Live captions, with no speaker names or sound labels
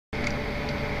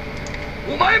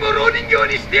お前も蝋人形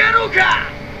にしてやろうか。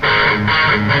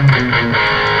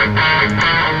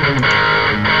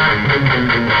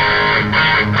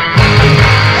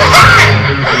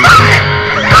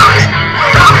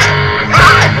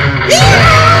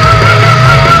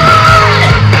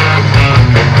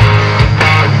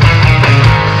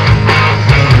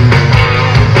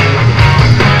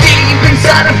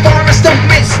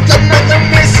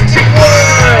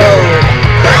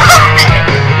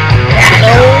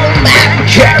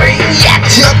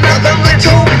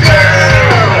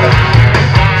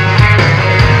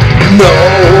No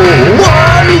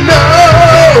one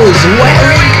knows where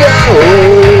he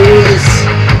goes.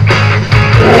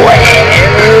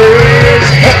 Where is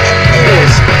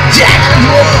his dead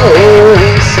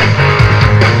woes?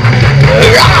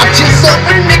 Artists of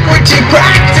iniquity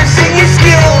practicing his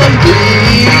skill and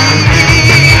glee.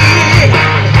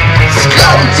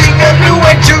 Sculpting a new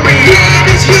entry in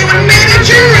his human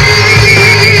menagerie.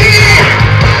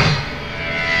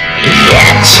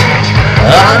 Yet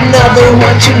another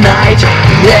one tonight,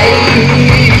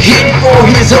 naked for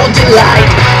his own delight.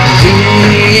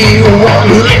 He won't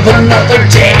live another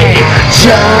day,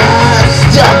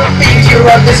 just a figure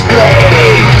on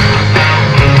display.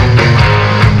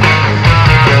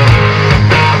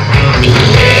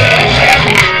 Yeah.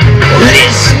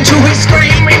 Listen to his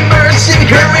scream, immersing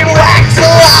her in wax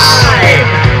alive.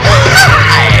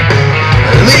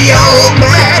 The old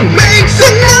man makes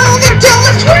another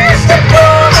dollar twist of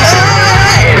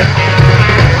pride.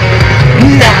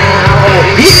 Now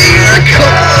here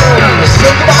comes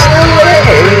the final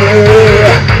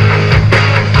way.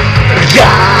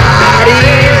 God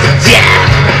is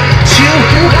deaf to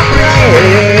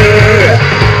prayer.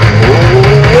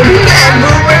 Oh,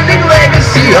 never-ending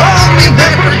legacy, only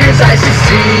paper his eyes to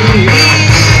see.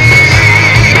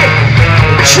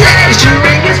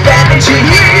 Treasuring his vanity,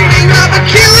 eating of a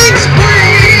killing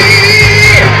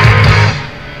spree.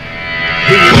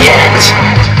 Yet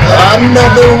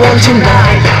another one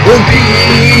tonight will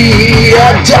be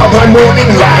a double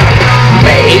morning light.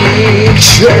 Make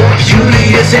sure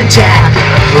beauty is intact.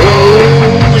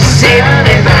 Frozen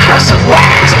in the house of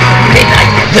wax.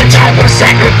 Midnight, the time of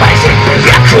sacrificing.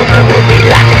 Yakuma will be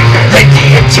laughing. The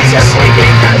deities are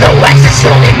sleeping. The wax is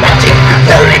slowly melting.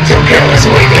 The little girl is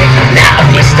weeping. Now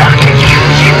he's stalking you.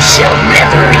 You shall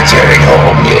never return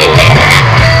home. Yeah.